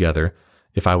party together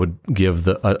if I would give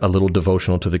a little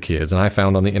devotional to the kids. And I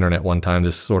found on the internet one time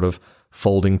this sort of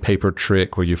folding paper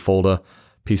trick where you fold a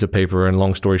piece of paper, and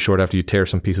long story short, after you tear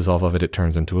some pieces off of it, it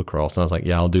turns into a cross. And I was like,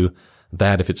 yeah, I'll do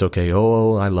that if it's okay.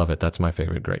 Oh, I love it. That's my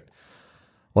favorite. Great.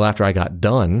 Well, after I got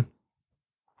done,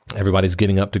 everybody's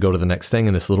getting up to go to the next thing,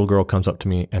 and this little girl comes up to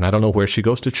me, and I don't know where she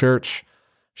goes to church.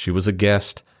 She was a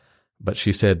guest, but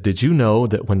she said, did you know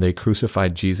that when they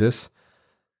crucified Jesus,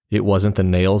 it wasn't the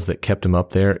nails that kept him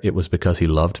up there, it was because he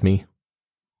loved me?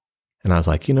 And I was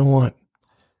like, you know what?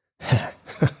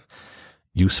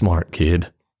 You smart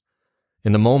kid.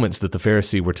 In the moments that the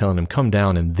Pharisee were telling him, come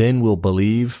down and then we'll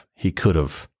believe, he could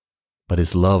have. But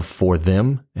his love for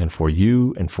them and for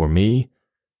you and for me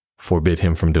forbid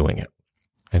him from doing it.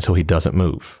 And so he doesn't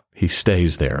move. He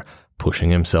stays there,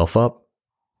 pushing himself up,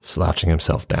 slouching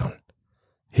himself down.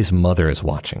 His mother is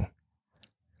watching.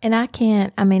 And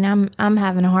I'm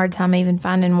having a hard time even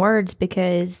finding words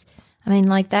because,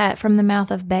 like that, from the mouth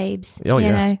of babes. Oh,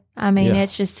 yeah.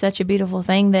 It's just such a beautiful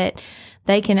thing that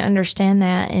they can understand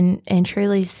that, and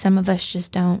truly some of us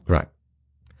just don't. Right.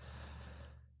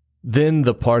 Then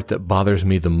the part that bothers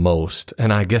me the most,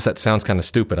 and I guess that sounds kind of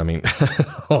stupid.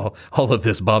 All of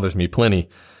this bothers me plenty,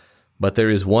 but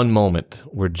there is one moment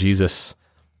where Jesus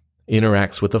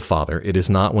interacts with the Father. It is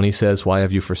not when he says, why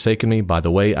have you forsaken me? By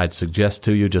the way, I'd suggest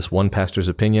to you just one pastor's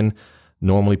opinion.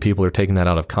 Normally people are taking that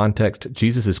out of context.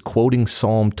 Jesus is quoting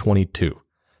Psalm 22.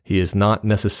 He is not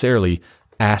necessarily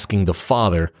asking the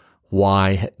Father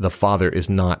why the Father is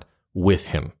not with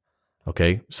him.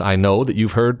 Okay? So I know that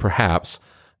you've heard perhaps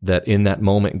that in that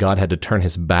moment God had to turn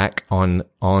his back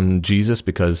on Jesus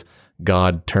because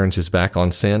God turns his back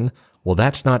on sin. Well,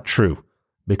 that's not true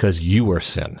because you are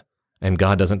sin and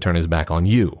God doesn't turn his back on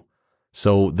you.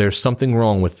 So there's something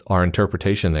wrong with our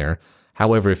interpretation there.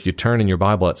 However, if you turn in your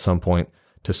Bible at some point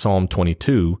to Psalm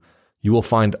 22, you will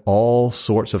find all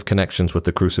sorts of connections with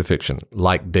the crucifixion,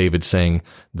 like David saying,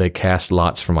 they cast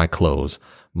lots for my clothes,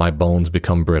 my bones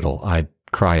become brittle, I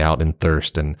cry out in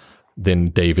thirst. And then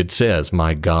David says,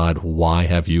 my God, why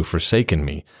have you forsaken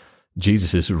me?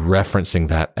 Jesus is referencing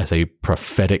that as a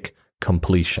prophetic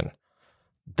completion.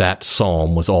 That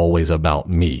psalm was always about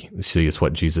me. See, it's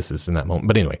what Jesus is in that moment.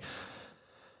 But anyway,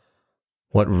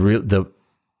 the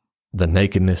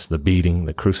nakedness, the beating,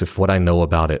 the crucifix, what I know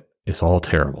about it is all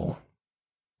terrible.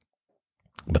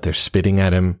 But they're spitting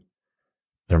at him.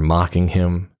 They're mocking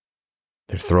him.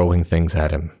 They're throwing things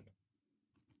at him.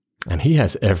 And he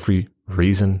has every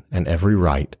reason and every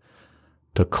right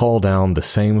to call down the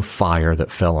same fire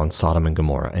that fell on Sodom and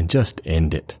Gomorrah and just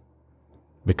end it.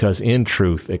 Because in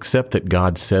truth, except that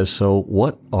God says so,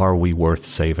 what are we worth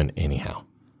saving anyhow?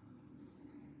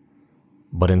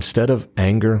 But instead of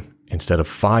anger, instead of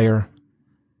fire,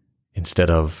 instead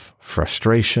of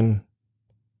frustration,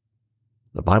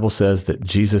 the Bible says that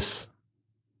Jesus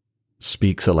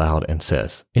speaks aloud and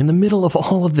says, in the middle of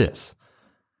all of this,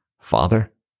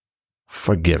 Father,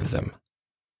 forgive them.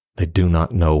 They do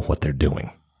not know what they're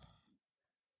doing.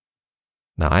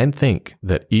 Now, I think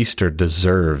that Easter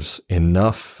deserves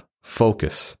enough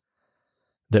focus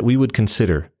that we would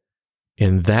consider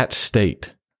in that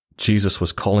state Jesus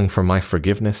was calling for my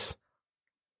forgiveness,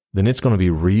 then it's going to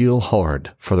be real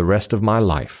hard for the rest of my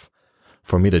life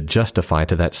for me to justify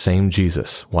to that same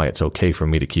Jesus why it's okay for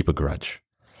me to keep a grudge.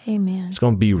 Amen. It's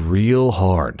going to be real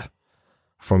hard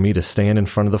for me to stand in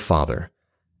front of the Father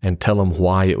and tell him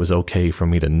why it was okay for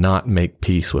me to not make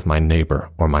peace with my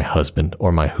neighbor or my husband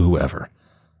or my whoever.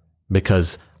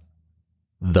 Because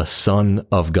the Son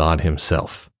of God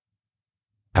himself,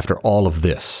 after all of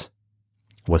this,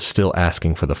 was still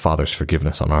asking for the Father's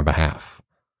forgiveness on our behalf.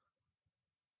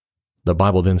 The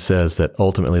Bible then says that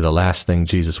ultimately the last thing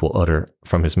Jesus will utter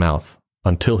from his mouth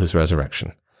until his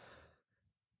resurrection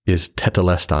is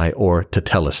tetelestai or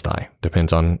tetelestai.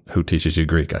 Depends on who teaches you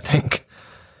Greek, I think.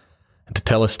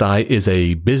 Tetelestai is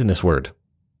a business word.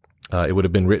 It would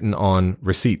have been written on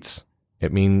receipts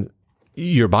It means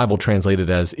your Bible translated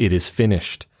as "it is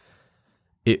finished."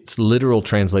 Its literal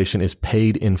translation is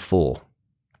 "paid in full."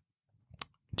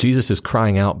 Jesus is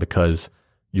crying out because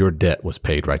your debt was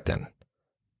paid right then.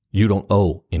 You don't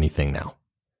owe anything now.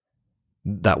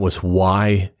 That was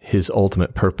why his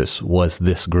ultimate purpose was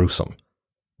this gruesome,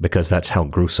 because that's how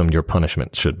gruesome your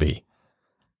punishment should be.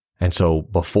 And so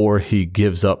before he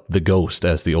gives up the ghost,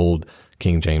 as the old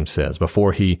King James says,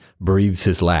 before he breathes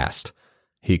his last,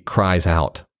 he cries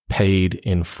out, paid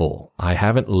in full. I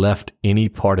haven't left any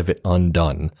part of it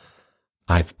undone.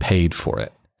 I've paid for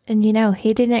it. And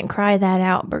he didn't cry that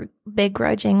out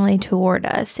begrudgingly toward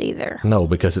us either. No,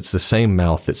 because it's the same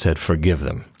mouth that said, forgive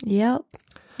them. Yep.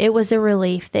 It was a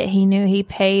relief that he knew he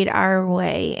paid our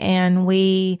way, and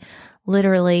we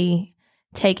literally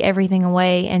take everything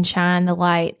away and shine the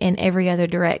light in every other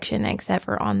direction except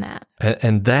for on that.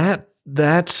 And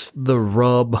that's the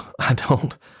rub.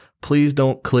 Please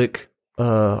don't click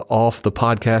off the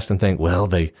podcast and think, well,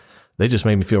 they just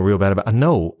made me feel real bad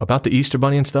about the Easter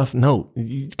Bunny and stuff. No,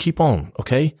 you keep on,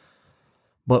 okay?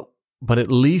 But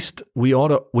at least we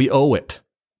owe it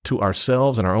to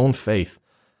ourselves and our own faith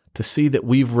to see that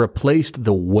we've replaced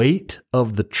the weight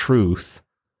of the truth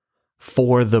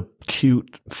for the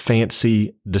cute,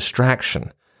 fancy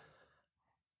distraction.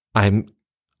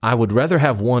 I would rather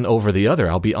have one over the other,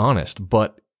 I'll be honest,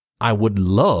 but I would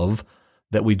love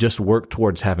that we just work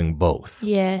towards having both.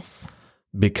 Yes.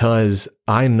 Because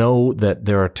I know that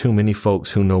there are too many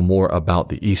folks who know more about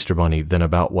the Easter Bunny than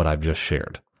about what I've just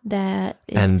shared. That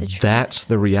is and the truth. That's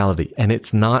the reality. And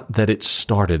it's not that it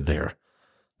started there.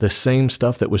 The same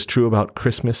stuff that was true about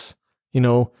Christmas,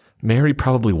 Mary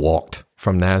probably walked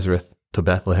from Nazareth to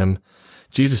Bethlehem.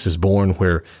 Jesus is born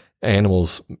where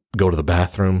animals go to the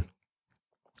bathroom,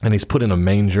 and he's put in a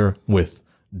manger with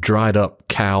dried up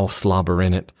cow slobber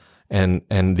in it. And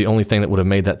the only thing that would have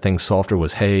made that thing softer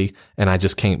was hay, and I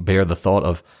just can't bear the thought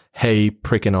of hay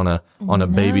pricking on a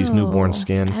baby's newborn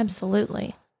skin.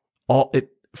 Absolutely.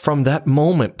 From that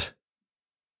moment,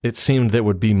 it seemed that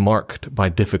would be marked by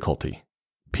difficulty.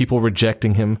 People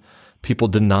rejecting him, people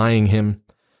denying him,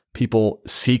 people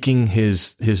seeking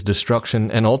his destruction,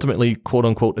 and ultimately, quote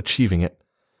unquote, achieving it.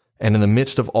 And in the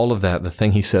midst of all of that, the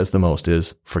thing he says the most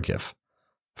is forgive.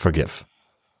 Forgive.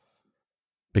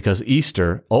 Because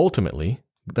Easter, ultimately,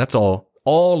 that's all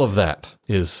of that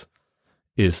is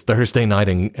Thursday night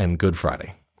and Good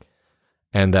Friday.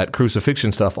 And that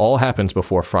crucifixion stuff all happens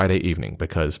before Friday evening,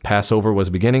 because Passover was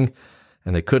beginning,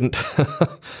 and they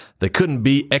couldn't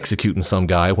be executing some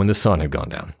guy when the sun had gone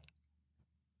down.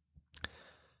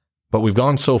 But we've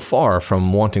gone so far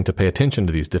from wanting to pay attention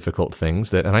to these difficult things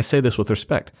that, and I say this with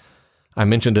respect, I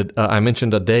mentioned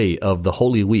a day of the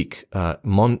Holy Week,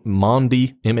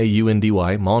 Maundy,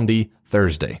 Maundy, Maundy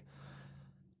Thursday.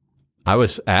 I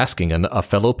was asking a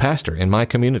fellow pastor in my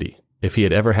community if he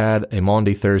had ever had a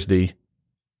Maundy Thursday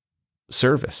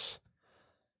service.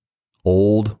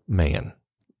 Old man,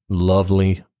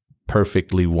 lovely,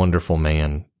 perfectly wonderful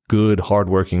man, good,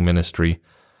 hardworking ministry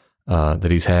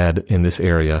that he's had in this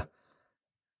area.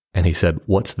 And he said,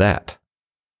 "What's that?"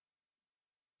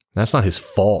 That's not his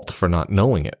fault for not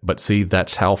knowing it. But see,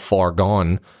 that's how far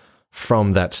gone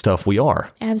from that stuff we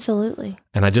are. Absolutely.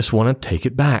 And I just want to take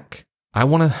it back. I'm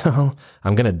going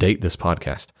to date this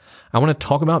podcast. I want to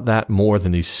talk about that more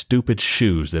than these stupid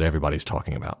shoes that everybody's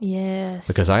talking about. Yes.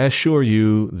 Because I assure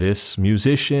you, this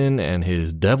musician and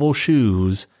his devil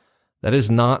shoes, that is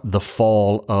not the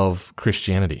fall of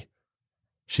Christianity.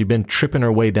 She'd been tripping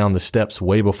her way down the steps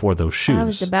way before those shoes. I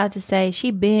was about to say,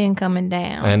 she been coming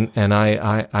down. And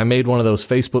I made one of those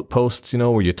Facebook posts,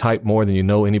 where you type more than you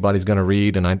know anybody's going to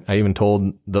read. And I even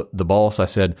told the boss, I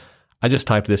said, I just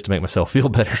typed this to make myself feel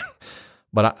better.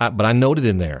 But I noted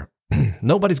in there,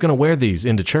 nobody's going to wear these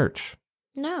into church.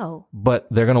 No. But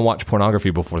they're going to watch pornography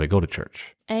before they go to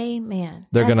church. Amen.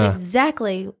 They're going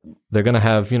to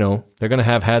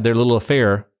have had their little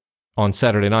affair on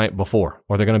Saturday night before,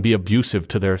 or they're going to be abusive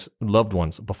to their loved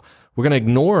ones. We're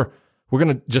going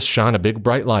to just shine a big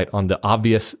bright light on the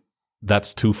obvious,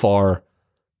 that's too far,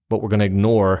 but we're going to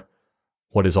ignore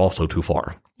what is also too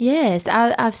far. Yes,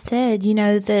 I've said,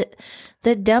 that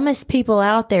the dumbest people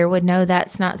out there would know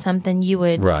that's not something you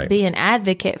would be an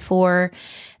advocate for,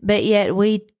 but yet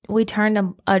we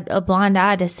turn a blind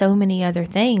eye to so many other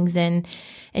things, and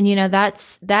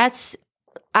that's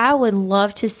I would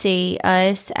love to see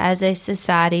us as a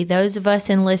society, those of us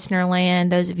in listener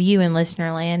land, those of you in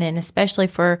listener land, and especially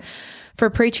for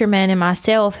preacher men and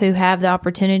myself who have the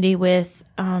opportunity with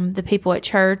the people at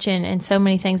church and so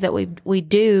many things that we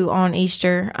do on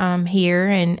Easter here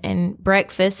and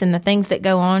breakfast and the things that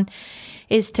go on,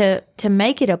 is to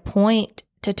make it a point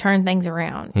to turn things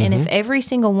around. And if every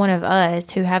single one of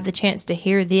us who have the chance to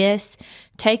hear this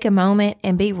take a moment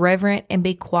and be reverent and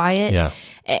be quiet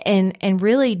and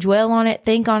really dwell on it,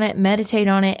 think on it, meditate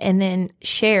on it, and then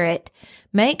share it,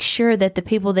 make sure that the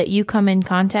people that you come in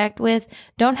contact with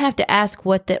don't have to ask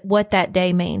what that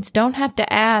day means. Don't have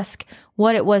to ask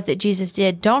what it was that Jesus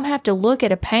did. Don't have to look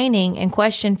at a painting and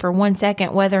question for 1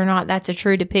 second whether or not that's a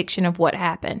true depiction of what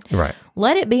happened. Right.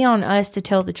 Let it be on us to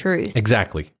tell the truth.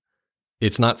 Exactly.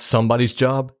 It's not somebody's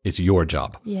job, it's your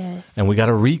job. Yes. And we got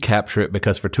to recapture it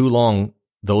because for too long,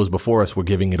 those before us were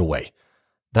giving it away.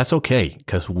 That's okay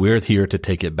because we're here to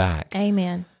take it back.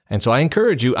 Amen. And so I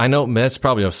encourage you, I know that's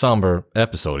probably a somber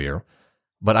episode here,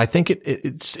 but I think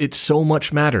it so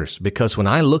much matters because when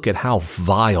I look at how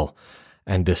vile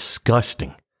and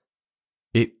disgusting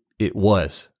it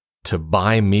was to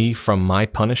buy me from my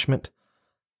punishment,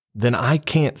 then I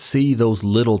can't see those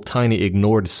little tiny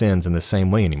ignored sins in the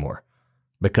same way anymore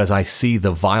because I see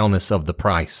the vileness of the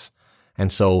price. And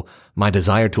so my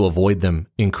desire to avoid them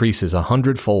increases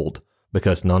 100-fold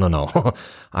because no,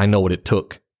 I know what it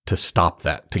took to stop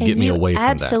that, to get me away from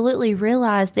that. You absolutely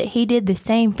realize that he did the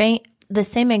same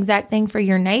exact thing for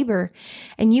your neighbor,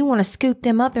 and you want to scoop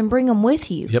them up and bring them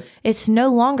with you. Yep. It's no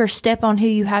longer step on who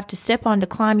you have to step on to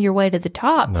climb your way to the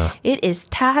top. No. It is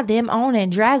tie them on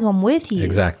and drag them with you.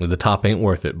 Exactly. The top ain't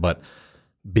worth it, but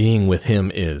being with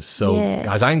him is. So,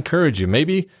 guys, I encourage you,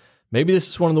 maybe this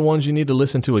is one of the ones you need to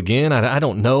listen to again. I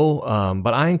don't know,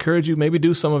 but I encourage you, maybe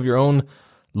do some of your own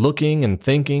looking and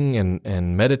thinking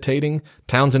and meditating.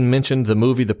 Townsend mentioned the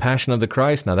movie The Passion of the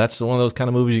Christ. Now, that's one of those kind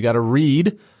of movies you got to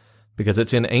read because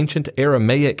it's in ancient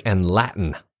Aramaic and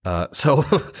Latin. So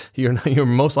you're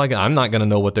most likely, I'm not going to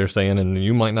know what they're saying, and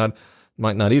you might not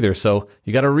either. So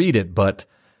you got to read it, but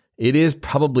it is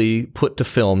probably put to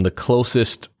film the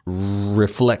closest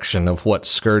reflection of what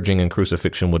scourging and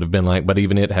crucifixion would have been like. But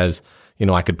even it has,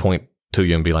 I could point to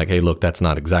you and be like, hey, look, that's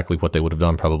not exactly what they would have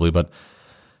done probably, but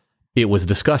it was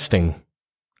disgusting,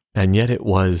 and yet it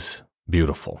was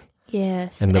beautiful.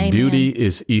 Yes. And the amen. beauty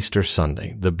is Easter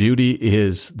Sunday. The beauty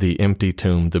is the empty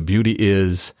tomb. The beauty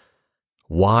is,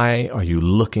 why are you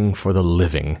looking for the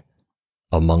living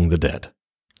among the dead?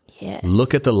 Yes.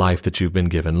 Look at the life that you've been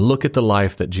given. Look at the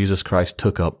life that Jesus Christ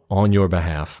took up on your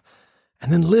behalf.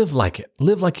 And then live like it.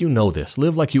 Live like you know this.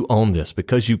 Live like you own this,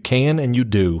 because you can and you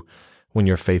do when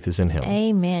your faith is in him.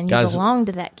 Amen. You Guys, belong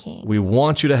to that King. We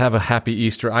want you to have a happy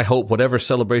Easter. I hope whatever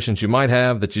celebrations you might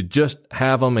have, that you just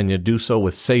have them and you do so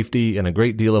with safety and a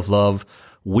great deal of love.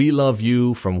 We love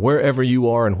you from wherever you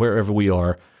are and wherever we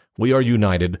are. We are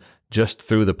united just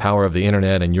through the power of the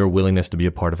internet and your willingness to be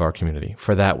a part of our community.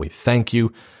 For that, we thank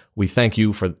you. We thank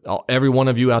you for every one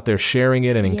of you out there sharing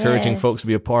it and encouraging folks to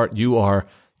be a part.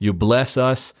 You bless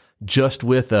us just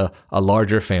with a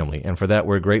larger family. And for that,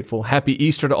 we're grateful. Happy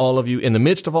Easter to all of you. In the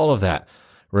midst of all of that,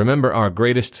 remember our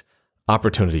greatest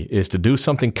opportunity is to do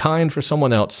something kind for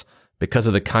someone else because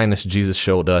of the kindness Jesus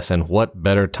showed us. And what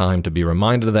better time to be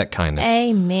reminded of that kindness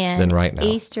than right now.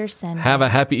 Easter Sunday. Have a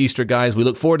happy Easter, guys. We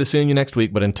look forward to seeing you next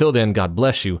week. But until then, God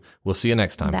bless you. We'll see you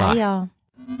next time. Bye. Y'all.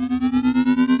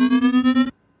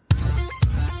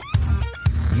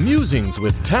 Musings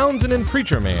with Townsend and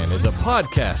Preacher Man is a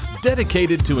podcast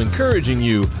dedicated to encouraging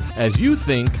you as you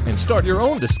think and start your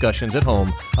own discussions at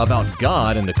home about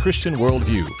God and the Christian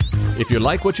worldview. If you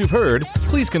like what you've heard,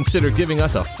 please consider giving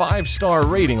us a 5-star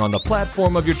rating on the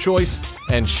platform of your choice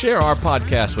and share our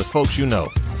podcast with folks you know.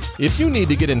 If you need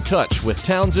to get in touch with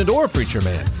Townsend or Preacher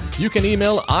Man, you can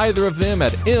email either of them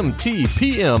at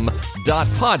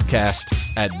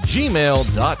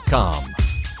mtpm.podcast@gmail.com.